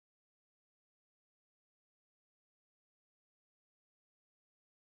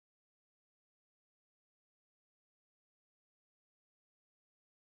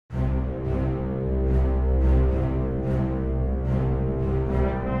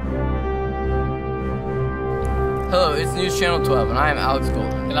Hello, it's News Channel 12, and I am Alex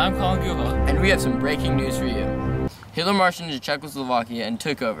Golden. And I'm Colin Guha. And we have some breaking news for you. Hitler marched into Czechoslovakia and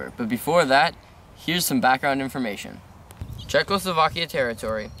took over, but before that, here's some background information. Czechoslovakia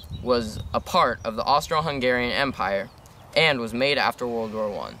territory was a part of the Austro-Hungarian Empire and was made after World War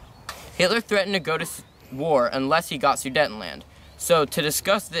I. Hitler threatened to go to war unless he got Sudetenland. So to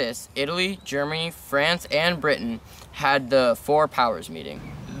discuss this, Italy, Germany, France, and Britain had the Four Powers meeting.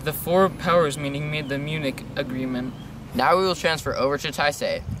 The Four Powers meeting made the Munich Agreement. Now we will transfer over to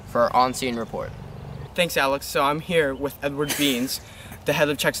Taisei for our on-scene report. Thanks, Alex. So I'm here with Edward Beans, the head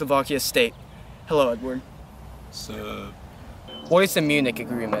of Czechoslovakia's state. Hello, Edward. So, What is the Munich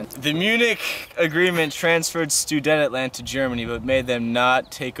Agreement? the Munich Agreement transferred Sudetenland to Germany, but made them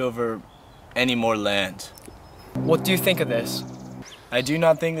not take over any more land. What do you think of this? I do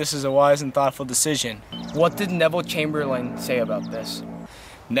not think this is a wise and thoughtful decision. What did Neville Chamberlain say about this?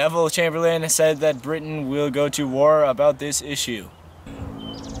 Neville Chamberlain said that Britain will go to war about this issue.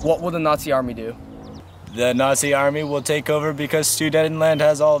 What will the Nazi army do? The Nazi army will take over because Sudetenland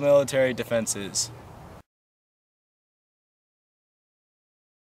has all military defenses.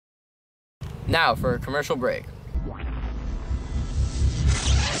 Now for a commercial break.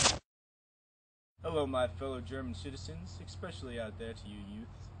 Hello, my fellow German citizens, especially out there to you youth.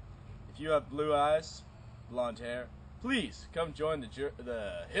 If you have blue eyes, blonde hair, please come join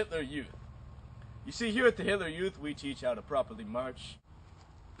the Hitler Youth. You see, here at the Hitler Youth, we teach how to properly march,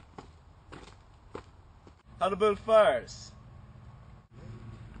 how to build fires,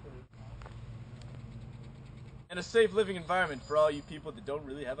 and a safe living environment for all you people that don't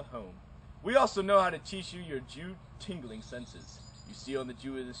really have a home. We also know how to teach you your Jew-tingling senses. You see on the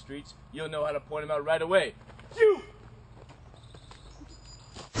Jew in the streets, you'll know how to point him out right away. Jew!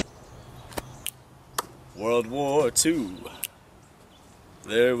 World War II.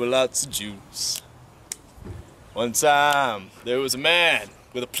 There were lots of Jews. One time, there was a man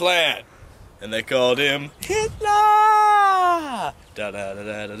with a plan, and they called him Hitler! Da da da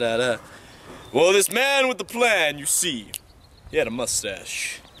da da da da. Well, this man with the plan, you see, he had a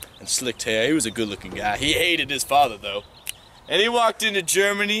mustache and slicked hair. He was a good-looking guy. He hated his father, though. And he walked into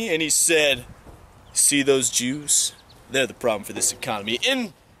Germany and he said, "See those Jews? They're the problem for this economy.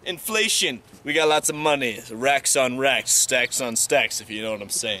 Inflation. We got lots of money. Racks on racks, stacks on stacks, if you know what I'm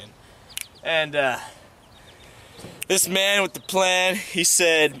saying." And this man with the plan, he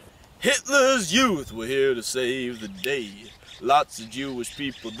said, "Hitler's youth were here to save the day. Lots of Jewish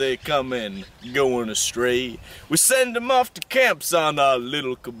people, they come and going astray. We send them off to camps on our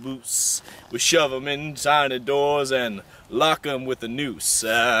little caboose. We shove them in tiny doors and lock them with a noose.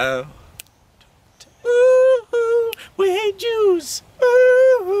 Ooh, we hate Jews.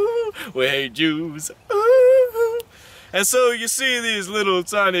 Ooh, we hate Jews. Ooh." And so you see these little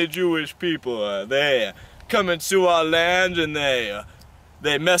tiny Jewish people, they come into our land and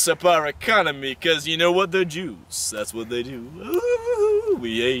they mess up our economy, because you know what? They're Jews. That's what they do. Ooh,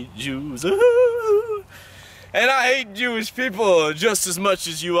 we hate Jews. Ooh. And I hate Jewish people just as much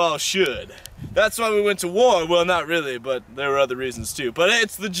as you all should. That's why we went to war. Well, not really, but there were other reasons too. But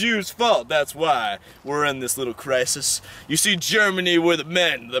it's the Jews' fault. That's why we're in this little crisis. You see, Germany were the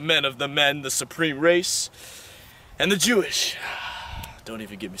men of the men, the supreme race. And the Jewish. Don't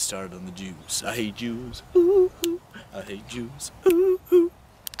even get me started on the Jews. I hate Jews. Ooh, I hate Jews. Ooh.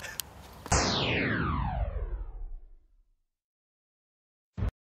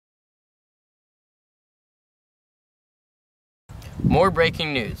 More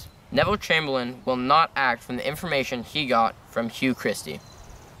breaking news. Neville Chamberlain will not act from the information he got from Hugh Christie.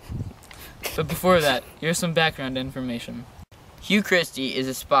 But before that, here's some background information. Hugh Christie is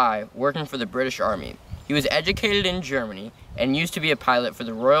a spy working for the British Army. He was educated in Germany and used to be a pilot for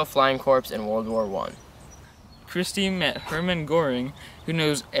the Royal Flying Corps in World War I. Christie met Hermann Göring, who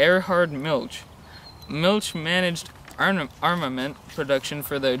knows Erhard Milch. Milch managed armament production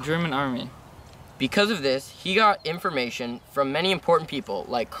for the German army. Because of this, he got information from many important people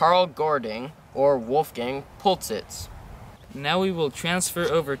like Karl Gording or Wolfgang Pultzitz. Now we will transfer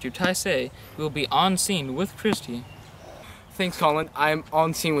over to Taisei, who will be on scene with Christie. Thanks, Colin. I'm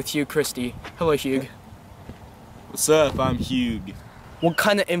on scene with Hugh Christie. Hello, Hugh. What's up? I'm Hugh. What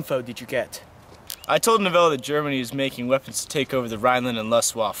kind of info did you get? I told Neville that Germany is making weapons to take over the Rhineland and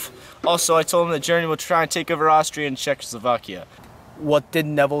Luftwaffe. Also, I told him that Germany will try and take over Austria and Czechoslovakia. What did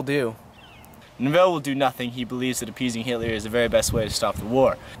Neville do? Neville will do nothing. He believes that appeasing Hitler is the very best way to stop the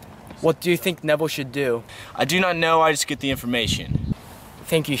war. What do you think Neville should do? I do not know. I just get the information.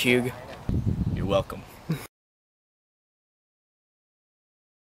 Thank you, Hugh. You're welcome.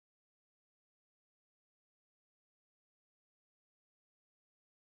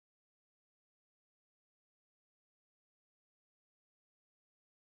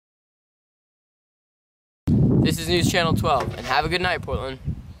 This is News Channel 12, and have a good night, Portland.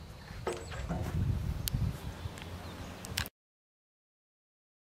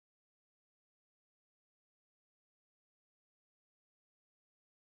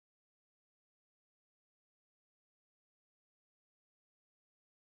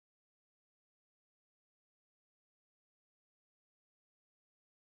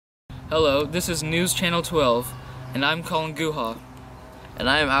 Hello, this is News Channel 12, and I'm Colin Guha. And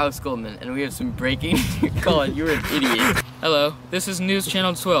I am Alex Goldman, and we have some breaking. Colin, you're an idiot. Hello, this is News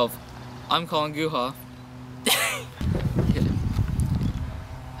Channel 12. I'm Colin Guha.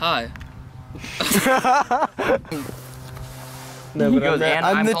 Hi. No, He but goes, and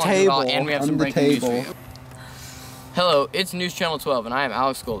I'm the Colin table. Guha, and we have I'm some the breaking news for table. you. Hello, it's News Channel 12, and I am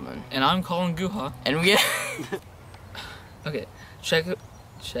Alex Goldman. And I'm Colin Guha. And we Okay,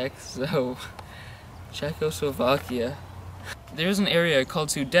 Czechoslovakia. There's an area called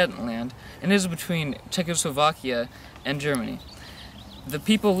Sudetenland, and it is between Czechoslovakia and Germany. The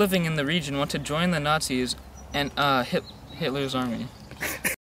people living in the region want to join the Nazis and Hitler's army.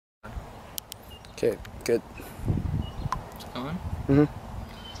 Okay, good. Going? Mhm.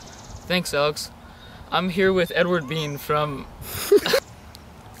 Thanks, Alex. I'm here with Edward Bean from...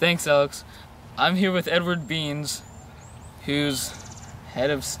 Thanks, Alex. I'm here with Edward Beans, who's head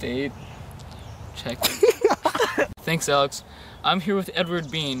of state. Czech. Thanks, Alex. I'm here with Edward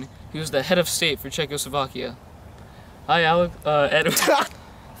Bean, who's the head of state for Czechoslovakia. Hi, Alex. Edward.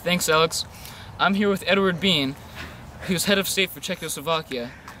 Thanks, Alex. I'm here with Edward Bean, who's head of state for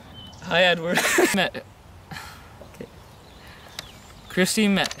Czechoslovakia. Hi, Edward. Christy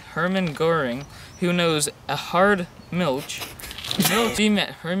met Hermann Göring, who knows a hard milch. Christy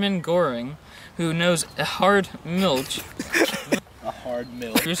met Hermann Göring, who knows a hard milch. A hard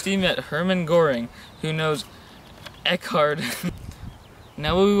milk. Christy met Hermann Göring, who knows Eckhard.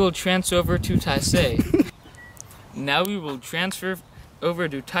 Now we will transfer over to Taizé. Now we will transfer over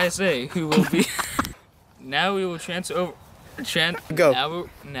to Taizé, who will be. Now we will transfer over. Go.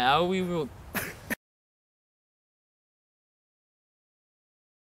 Now we will